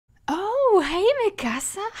hey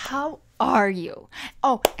Mikasa, how are you?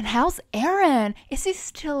 Oh, and how's Aaron? Is he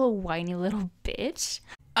still a whiny little bitch?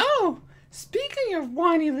 Oh, speaking of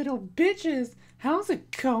whiny little bitches, how's a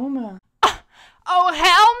coma? Oh,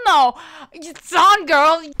 hell no! It's on,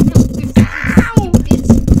 girl! Ow!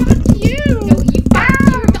 Fuck you! No, you fuck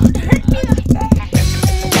you! Don't hurt me like that!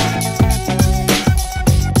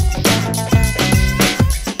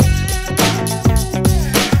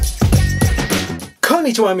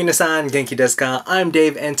 Konnichiwa minasan, genki desu ka? I'm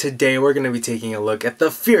Dave, and today we're going to be taking a look at the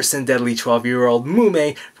fierce and deadly 12-year-old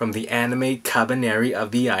Mumei from the anime Kabaneri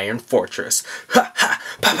of the Iron Fortress. Ha ha!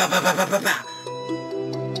 Pa pa pa pa pa pa pa!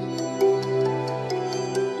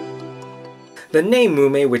 The name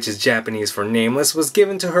Mumei, which is Japanese for nameless, was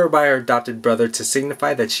given to her by her adopted brother to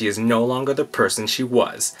signify that she is no longer the person she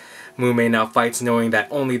was. Mumei now fights knowing that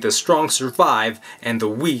only the strong survive and the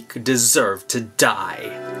weak deserve to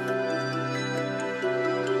die.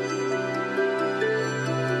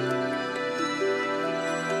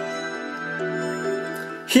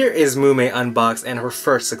 Here is Mumei unboxed, and her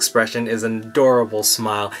first expression is an adorable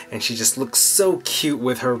smile, and she just looks so cute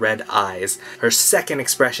with her red eyes. Her second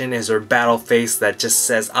expression is her battle face that just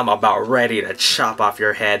says, "I'm about ready to chop off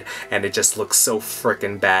your head," and it just looks so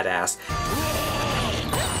frickin' badass.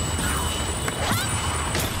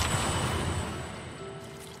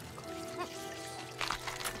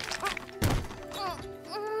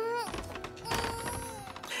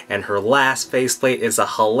 And her last faceplate is a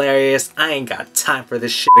hilarious "I ain't got time for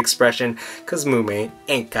this shit" expression, cause Mumei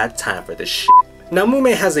ain't got time for this shit. Now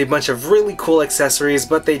Mumei has a bunch of really cool accessories,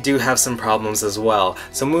 but they do have some problems as well.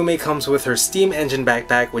 So Mumei comes with her steam engine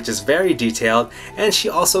backpack, which is very detailed, and she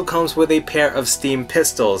also comes with a pair of steam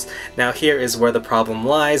pistols. Now here is where the problem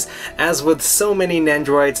lies. As with so many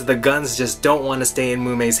Nendoroids, the guns just don't want to stay in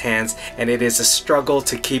Mumei's hands, and it is a struggle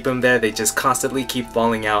to keep them there. They just constantly keep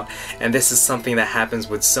falling out, and this is something that happens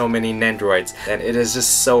with so many Nendoroids, and it is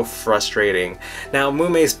just so frustrating. Now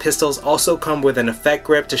Mumei's pistols also come with an effect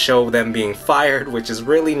grip to show them being fired, which is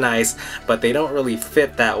really nice, but they don't really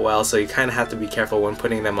fit that well, so you kind of have to be careful when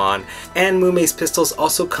putting them on. And Mumei's pistols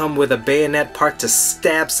also come with a bayonet part to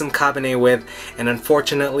stab some Kabaneri with, and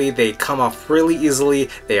unfortunately they come off really easily.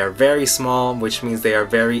 They are very small, which means they are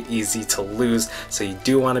very easy to lose, so you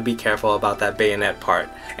do want to be careful about that bayonet part.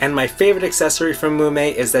 And my favorite accessory from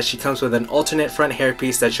Mumei is that she comes with an alternate front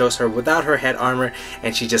hairpiece that shows her without her head armor,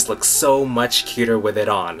 and she just looks so much cuter with it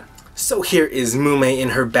on. So here is Mumei in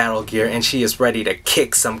her battle gear, and she is ready to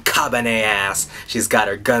kick some Kabaneri ass. She's got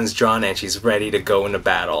her guns drawn and she's ready to go into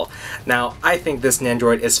battle. Now, I think this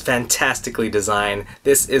Nendoroid is fantastically designed.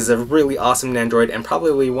 This is a really awesome Nendoroid and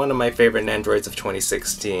probably one of my favorite Nendoroids of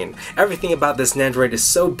 2016. Everything about this Nendoroid is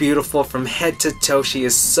so beautiful from head to toe. She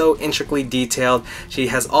is so intricately detailed. She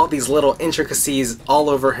has all these little intricacies all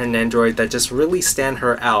over her Nendoroid that just really stand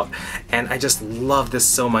her out. And I just love this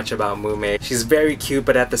so much about Mumei. She's very cute,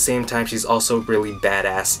 but at the same time she's also really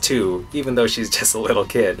badass too, even though she's just a little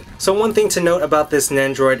kid. So one thing to note about this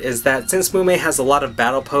Nendoroid is that since Mumei has a lot of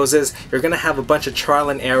battle poses, you're gonna have a bunch of trial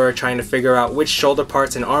and error trying to figure out which shoulder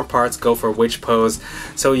parts and arm parts go for which pose.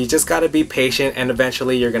 So you just gotta be patient, and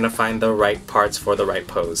eventually you're gonna find the right parts for the right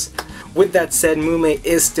pose. With that said, Mumei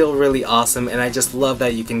is still really awesome, and I just love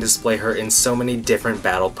that you can display her in so many different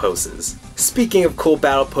battle poses. Speaking of cool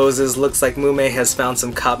battle poses, looks like Mumei has found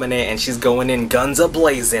some Kabaneri and she's going in guns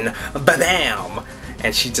a-blazing, ba-bam!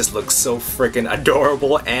 And she just looks so freaking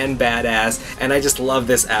adorable and badass, and I just love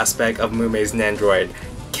this aspect of Mumei's Nendoroid.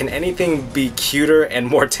 Can anything be cuter and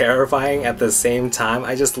more terrifying at the same time?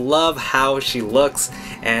 I just love how she looks,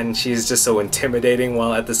 and she's just so intimidating,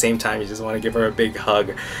 while at the same time you just want to give her a big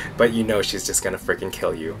hug, but you know she's just gonna freaking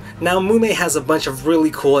kill you. Now Mumei has a bunch of really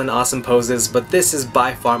cool and awesome poses, but this is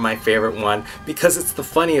by far my favorite one because it's the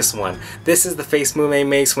funniest one. This is the face Mumei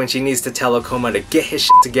makes when she needs to tell Okuma to get his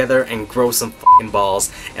shit together and grow some fucking balls,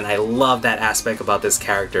 and I love that aspect about this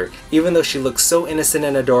character. Even though she looks so innocent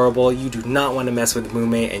and adorable, you do not want to mess with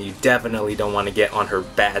Mumei, and you definitely don't want to get on her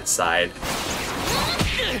bad side.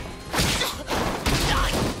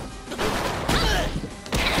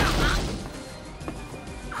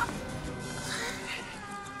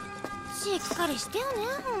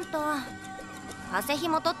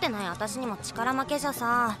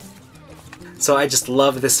 So I just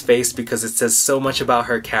love this face because it says so much about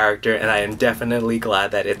her character, and I am definitely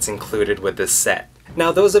glad that it's included with this set.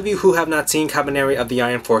 Now, those of you who have not seen Kabaneri of the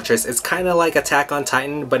Iron Fortress, it's kind of like Attack on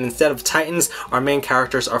Titan, but instead of titans, our main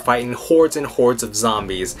characters are fighting hordes and hordes of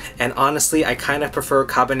zombies. And honestly, I kind of prefer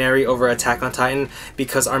Kabaneri over Attack on Titan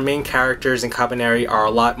because our main characters in Kabaneri are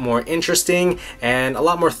a lot more interesting and a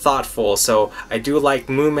lot more thoughtful. So I do like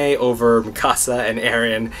Mumei over Mikasa and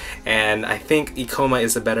Eren, and I think Ikoma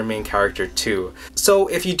is a better main character too. So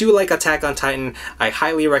if you do like Attack on Titan, I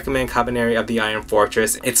highly recommend Kabaneri of the Iron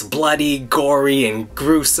Fortress. It's bloody, gory, and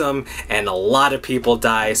gruesome, and a lot of people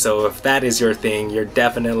die, so if that is your thing, you're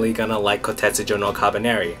definitely gonna like Kotetsujo no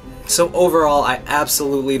Kabaneri. So overall, I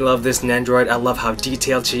absolutely love this Nendoroid. I love how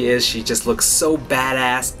detailed she is. She just looks so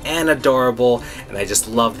badass and adorable, and I just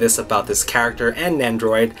love this about this character and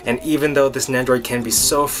Nendoroid. And even though this Nendoroid can be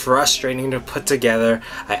so frustrating to put together,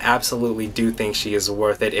 I absolutely do think she is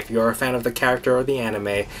worth it. If you're a fan of the character or the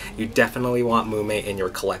anime, you definitely want Mumei in your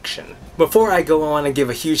collection. Before I go, I want to give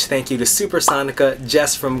a huge thank you to Supersonica,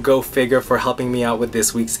 Jess from Go Figure, for helping me out with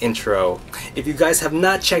this week's intro. If you guys have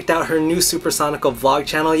not checked out her new Supersonica vlog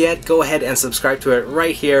channel yet, go ahead and subscribe to it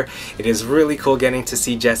right here. It is really cool getting to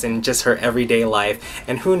see Jess in just her everyday life,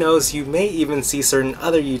 and who knows, you may even see certain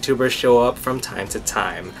other YouTubers show up from time to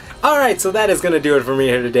time. Alright, so that is gonna do it for me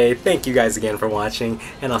here today. Thank you guys again for watching,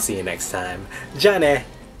 and I'll see you next time. Ja ne!